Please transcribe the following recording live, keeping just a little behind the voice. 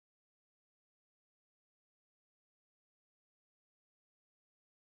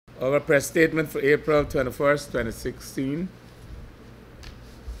Our press statement for April 21st, 2016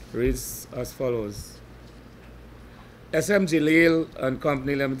 reads as follows. SM Jalil and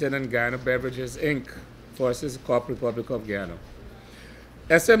Company Limited and Guyana Beverages, Inc. versus Corp Republic of Guyana.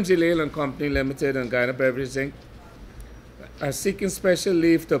 SM Jalil and Company Limited and Guyana Beverages, Inc. are seeking special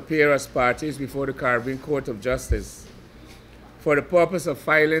leave to appear as parties before the Caribbean Court of Justice for the purpose of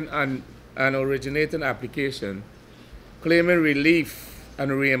filing an originating application claiming relief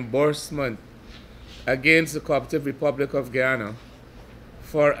and reimbursement against the Cooperative Republic of Guyana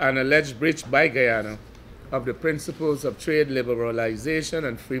for an alleged breach by Guyana of the principles of trade liberalization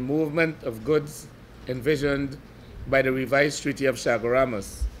and free movement of goods envisioned by the revised Treaty of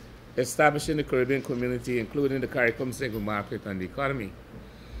Chaguaramas, establishing the Caribbean community, including the CARICOM single market and the economy.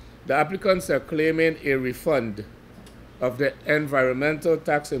 The applicants are claiming a refund of the environmental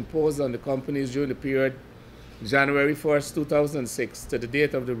tax imposed on the companies during the period January 1st, 2006 to the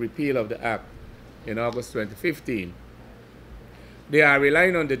date of the repeal of the Act in August 2015. They are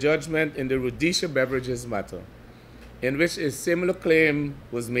relying on the judgment in the Rhodesia Beverages matter, in which a similar claim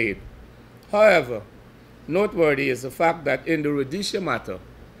was made. However, noteworthy is the fact that in the Rhodesia matter,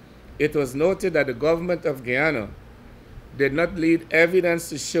 it was noted that the government of Guyana did not lead evidence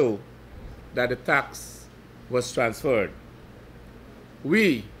to show that the tax was transferred.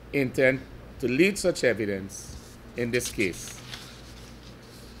 We intend to lead such evidence in this case.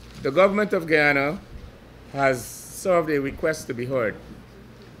 The government of Guyana has served a request to be heard.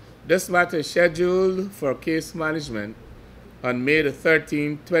 This matter is scheduled for case management on May the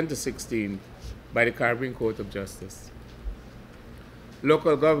 13th, 2016 by the Caribbean Court of Justice.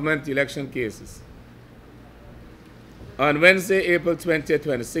 Local government election cases. On Wednesday, April 20th,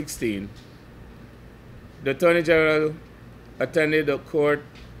 2016, the Attorney General attended the Court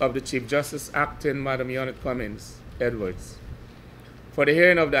of the Chief Justice acting Madam Yonet Cummins Edwards for the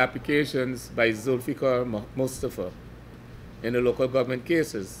hearing of the applications by Zulfikar Mustafa in the local government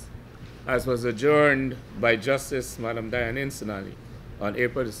cases, as was adjourned by Justice Madam Diane Insinali on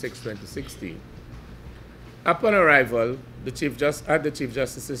April 6, 2016. Upon arrival at the Chief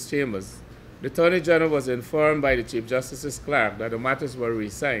Justice's chambers, the Attorney General was informed by the Chief Justice's clerk that the matters were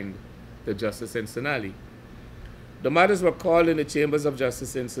reassigned to Justice Insinali. The matters were called in the chambers of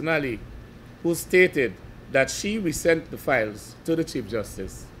Justice Insinali, who stated that she resent the files to the Chief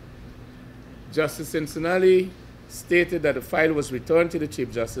Justice. Justice Insinali stated that the file was returned to the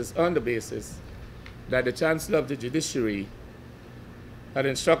Chief Justice on the basis that the Chancellor of the Judiciary had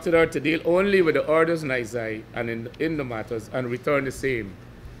instructed her to deal only with the orders nisi and in the matters and return the same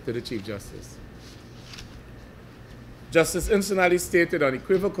to the Chief Justice. Justice Insinali stated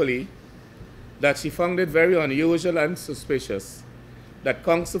unequivocally that she found it very unusual and suspicious that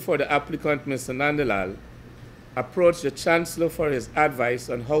counsel for the applicant, Mr. Nandalal, approached the Chancellor for his advice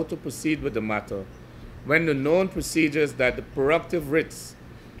on how to proceed with the matter when the known procedures that the prerogative writs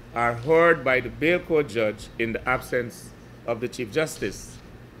are heard by the bail court judge in the absence of the Chief Justice.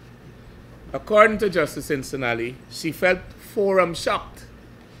 According to Justice Insinali, she felt forum shocked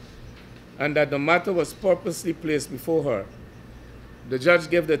and that the matter was purposely placed before her. The judge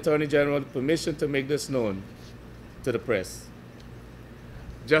gave the Attorney General permission to make this known to the press.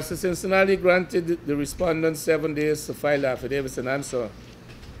 Justice Insinali granted the respondent 7 days to file affidavits and answer,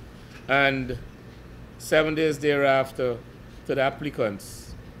 and 7 days thereafter to the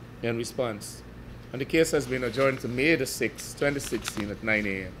applicants in response. And the case has been adjourned to May the 6th, 2016 at 9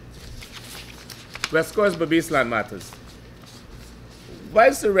 a.m. West Coast Berbice Land Matters.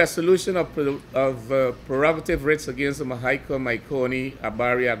 Whilst the resolution of prerogative writs against the Mahaika Maikoni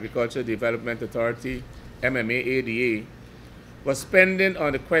Abari Agricultural Development Authority, MMA-ADA, was pending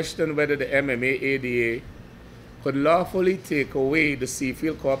on the question whether the MMA-ADA could lawfully take away the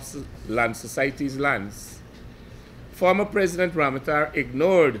Seafield Corps Land Society's lands, former President Ramatar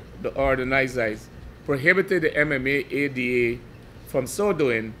ignored the order nisi, prohibited the MMA-ADA from so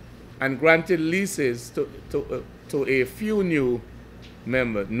doing, and granted leases to a few new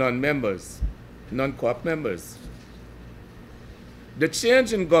non-members, non-co-op members. The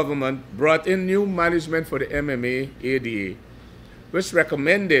change in government brought in new management for the MMA-ADA, which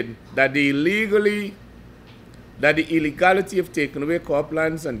recommended that the illegality of taking away co-op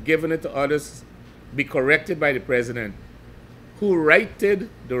lands and giving it to others be corrected by the President, who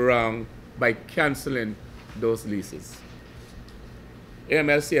righted the wrong by canceling those leases.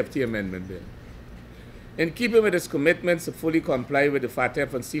 AML-CFT Amendment Bill. In keeping with its commitments to fully comply with the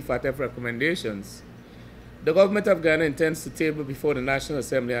FATF and CFATF recommendations, the Government of Guyana intends to table before the National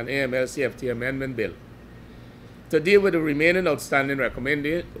Assembly an AML-CFT Amendment Bill to deal with the remaining outstanding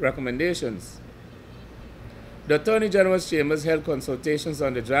recommendations. The Attorney General's Chambers held consultations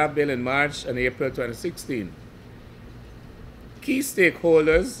on the draft bill in March and April 2016. Key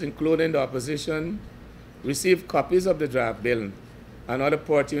stakeholders, including the opposition, received copies of the draft bill and other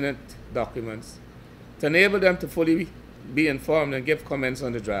pertinent documents to enable them to fully be informed and give comments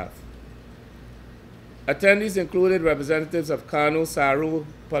on the draft. Attendees included representatives of KANU, SARU,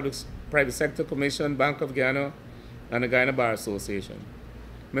 Private Sector Commission, Bank of Ghana, and the Ghana Bar Association.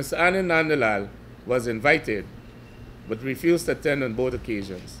 Mr. Anand Nandalal was invited but refused to attend on both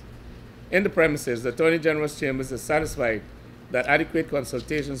occasions. In the premises, the Attorney General's Chambers is satisfied that adequate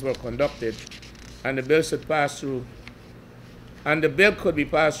consultations were conducted and the bill should pass through, and the bill could be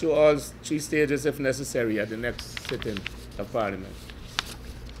passed through all three stages if necessary at the next sitting of Parliament.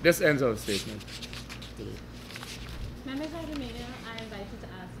 This ends our statement. Members of the media are invited to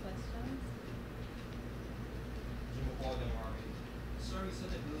ask questions. Sir, you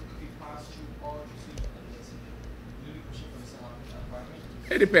said the bill could be passed through all three stages. Will you be pushing for this Parliament?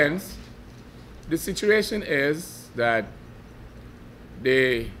 It depends. The situation is that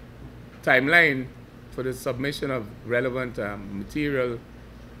the timeline for the submission of relevant material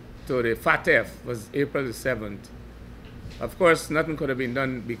to the FATF was April the 7th. Of course, nothing could have been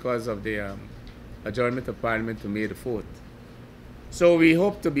done because of the adjournment of Parliament to May the 4th. So we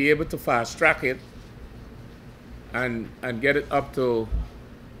hope to be able to fast track it and get it up to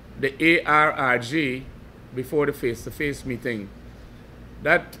the ARRG before the face-to-face meeting.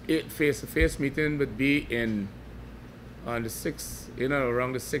 That face-to-face meeting would be on the 6th,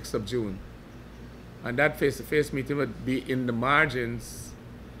 around the 6th of June. And that face-to-face meeting would be in the margins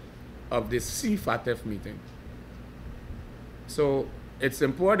of the CFATF meeting. So it's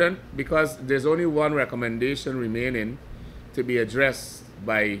important because there's only one recommendation remaining to be addressed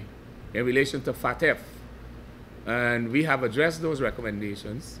in relation to FATF. And we have addressed those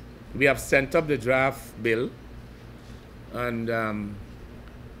recommendations. We have sent up the draft bill and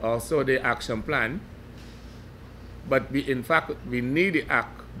also the action plan. But in fact, we need the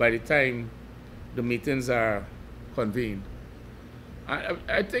act by the time the meetings are convened.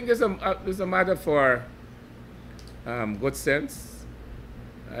 I think it's a matter for good sense.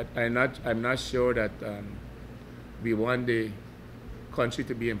 I'm not sure that we want the country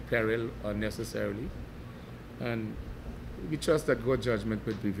to be in peril unnecessarily. And we trust that good judgment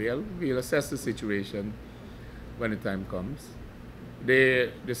will prevail. We'll assess the situation when the time comes. The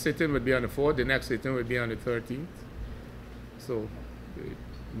sitting would be on the 4th, the next sitting would be on the 13th. So it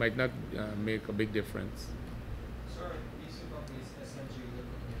might not make a big difference. Sir, these two companies, SMG,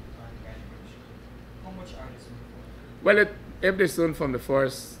 and Ghana, how much are they sold for? Well, if they sold from the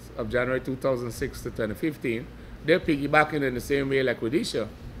 1st of January 2006 to 2015, they're piggybacking in the same way like Rhodesia.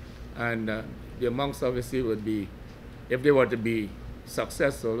 And the amounts obviously would be, if they were to be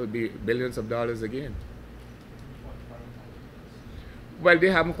successful, it would be billions of dollars again. Well, they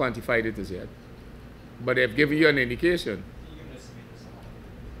haven't quantified it as yet, but they've given you an indication.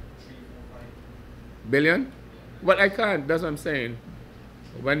 Billion? Well, I can't. That's what I'm saying.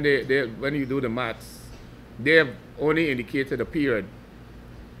 When when you do the maths, they have only indicated a period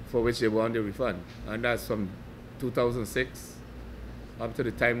for which they want the refund, and that's from 2006 up to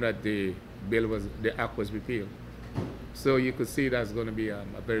the time that the act was repealed. So you could see that's going to be a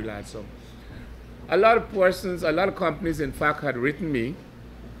very large sum. A lot of companies, in fact, had written me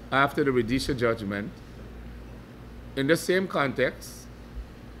after the Rhodesia judgment in the same context,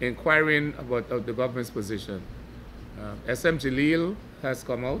 inquiring about the government's position. SM Jalil has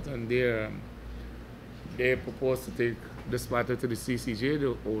come out and they propose to take this matter to the CCJ,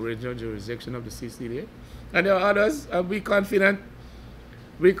 the original jurisdiction of the CCJ. And there are others. We're confident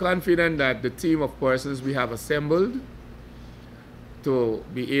that the team of persons we have assembled to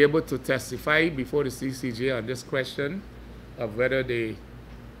be able to testify before the CCJ on this question of whether the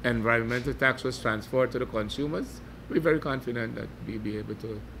environmental tax was transferred to the consumers, we're very confident that we'll be able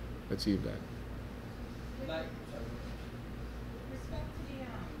to achieve that. Like, respect to the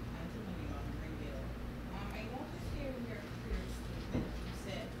anti-money laundering bill, I noticed here in your statement you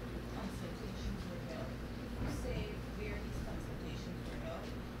said consultations were held. You say where these consultations were held,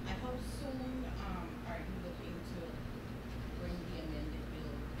 and how soon are you looking to bring the amended bill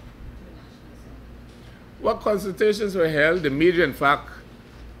to the National Assembly? What consultations were held? The media, in fact,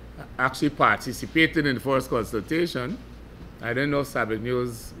 actually participated in the first consultation. I didn't know Sabbath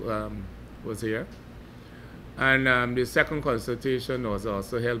News was here. And the second consultation was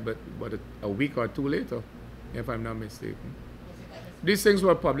also held but a week or two later, if I'm not mistaken. These things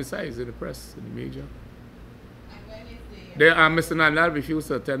were publicized in the press, in the media. And when is the... Mr. Nandal refused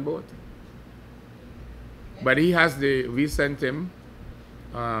to attend both. But he has we sent him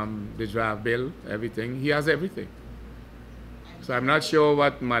the draft bill, everything. He has everything. So I'm not sure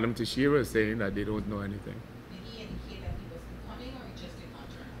what Madam Tashira is saying, that they don't know anything. Did he indicate that he wasn't coming or just did not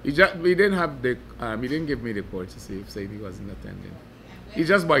turn up? We didn't have the, he didn't give me the courtesy of saying he wasn't attending. And He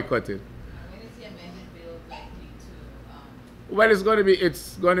just boycotted. when is the amended bill likely to, Well, it's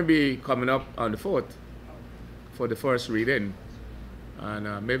going to be coming up on the 4th for the first reading.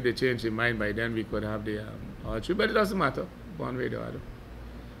 And maybe they change their mind by then, we could have the all three, but it doesn't matter, one way or the other.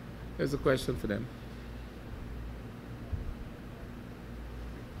 There's a question for them.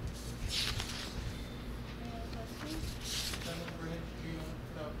 Any other questions? Can I bring it to you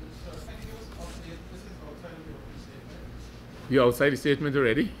now, sir? Can you give us an update? This is outside of your opening statement. You outside the statement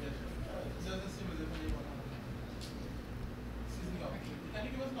already? Yes, sir. It doesn't seem as if anyone excuse me, can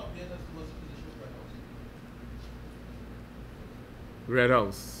you give us an update as to what's the position of Red House? Red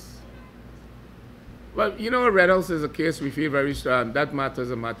House. Well, you know, Red House is a case we feel very strong. That matter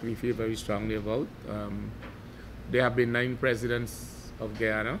is a matter we feel very strongly about. There have been 9 presidents of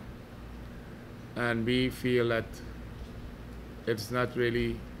Guyana, and we feel that it's not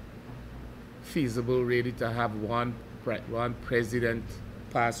really feasible, really, to have one president,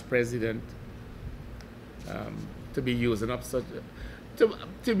 past president, to be using up such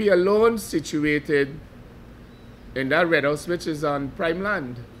to be alone situated in that Red House, which is on prime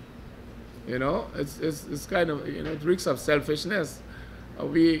land. You know, it's kind of, you know, it reeks of selfishness.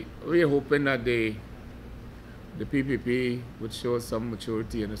 We're hoping that the PPP would show some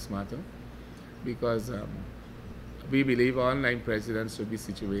maturity in this matter, because we believe all 9 presidents should be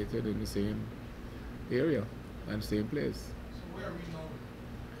situated in the same area and same place. So where are we now?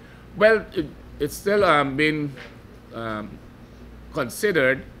 Well, it's still being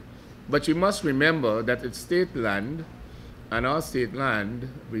considered, but you must remember that it's state land, and our state land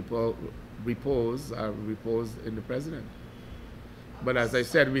repose in the president. But as I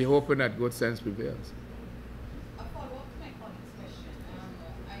said, we're hoping that good sense prevails. a follow-up to my colleague's question.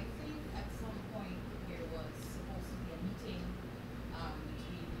 I think at some point there was supposed to be a meeting,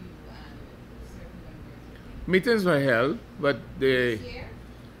 between you and certain members. Meetings were held, but This year?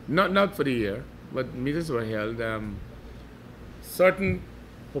 not for the year, but meetings were held. Certain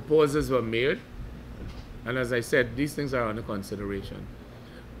proposals were made, and as I said, these things are under consideration.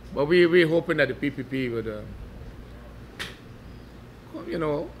 But we're hoping that the PPP would, you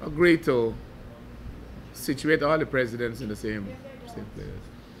know, agree to situate all the presidents in the same place.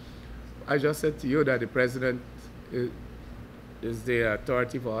 I just said to you that the president is the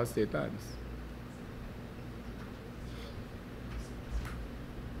authority for all state lands.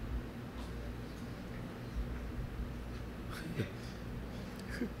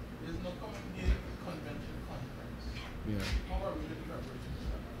 There's no coming convention conference. Yeah. How are we looking at preparations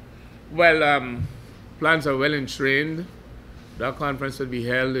for that? Well, plans are well entrained. That conference will be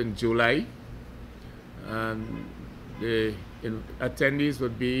held in July. And the attendees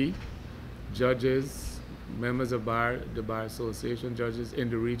would be judges, members of the Bar Association, judges in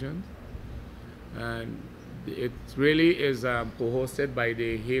the region. And it really is co-hosted by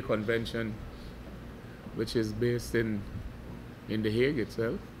the Hague Convention, which is based in The Hague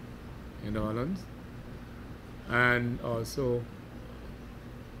itself, in the Netherlands, and also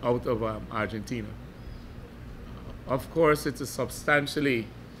out of Argentina. Of course, it is substantially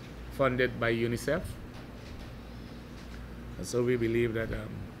funded by UNICEF, and so we believe that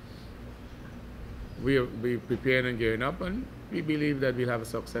we're preparing and gearing up, and we believe that we'll have a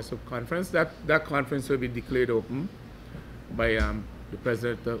successful conference. That conference will be declared open by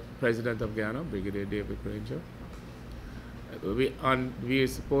the President of Guyana, Brigadier David Granger. We are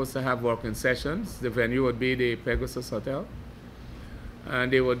supposed to have working sessions. The venue would be the Pegasus Hotel,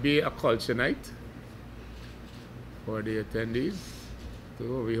 and there would be a culture night for the attendees. So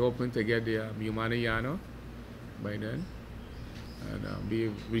we're hoping to get the Humana by then, and be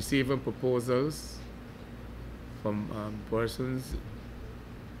receiving proposals from persons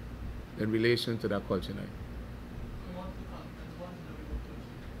in relation to that culture night. And what's the conference? What is the report?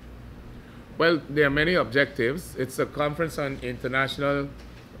 Well, there are many objectives. It's a conference on international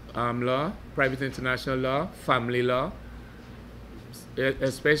law, private international law, family law,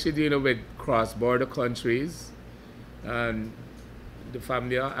 especially dealing with cross-border countries. And the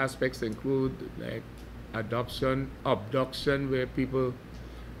family law aspects include like adoption, abduction, where people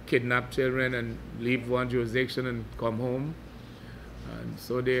kidnap children and leave one jurisdiction and come home. And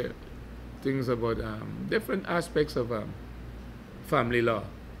so there are things about different aspects of family law,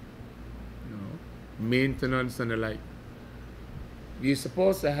 you know, maintenance and the like. You're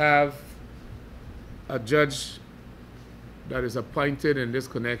supposed to have a judge that is appointed in this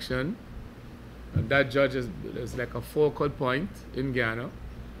connection, and that judge is like a focal point in Guyana.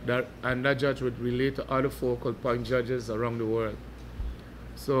 And that judge would relate to other focal point judges around the world.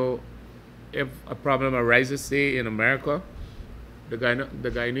 So if a problem arises, say in America, the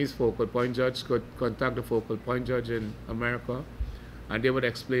Guyanese focal point judge could contact the focal point judge in America, and they would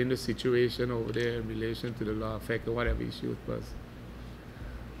explain the situation over there in relation to the law affecting whatever issue it was.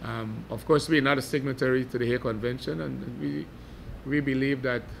 Of course, we're not a signatory to the Hague Convention, and we believe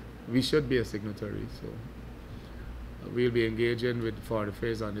that we should be a signatory. So we'll be engaging with foreign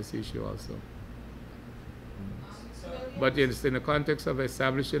affairs on this issue also. But in the context of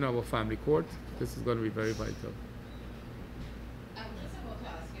establishing our family court, this is going to be very vital. I was just about to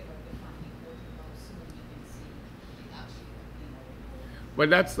ask you about the family court and how soon we can see it actually opening our court. Well,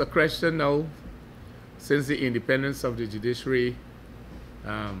 that's the question now. Since the independence of the judiciary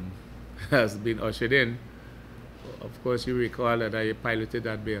has been ushered in, of course, you recall that I piloted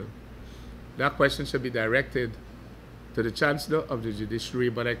that bill. That question should be directed to the Chancellor of the Judiciary,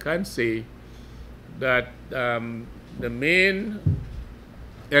 but I can say that the main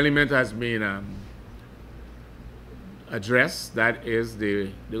element has been addressed. That is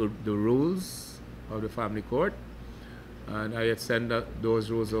the rules of the family court, and I had sent those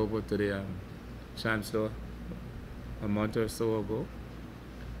rules over to the Chancellor a month or so ago.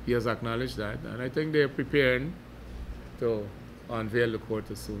 He has acknowledged that, and I think they are preparing to unveil the court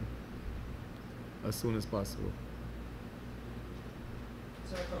as soon as possible.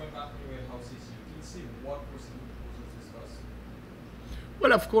 So coming back to your houses, you can see what was discussed.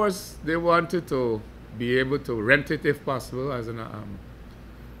 Well, of course, they wanted to be able to rent it if possible as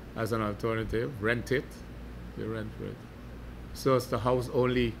an alternative. Rent it, they rent for it. So it's the house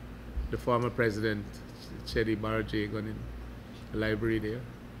only the former president, Chedi Baraje, got in the library there.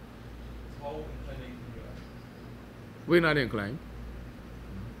 How inclined you are? We're not inclined.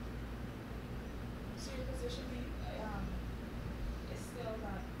 So your position is still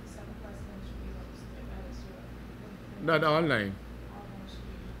that the seventh president should be registered Not online. all should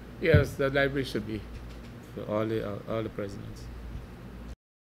be Yes, the library should be for all the presidents.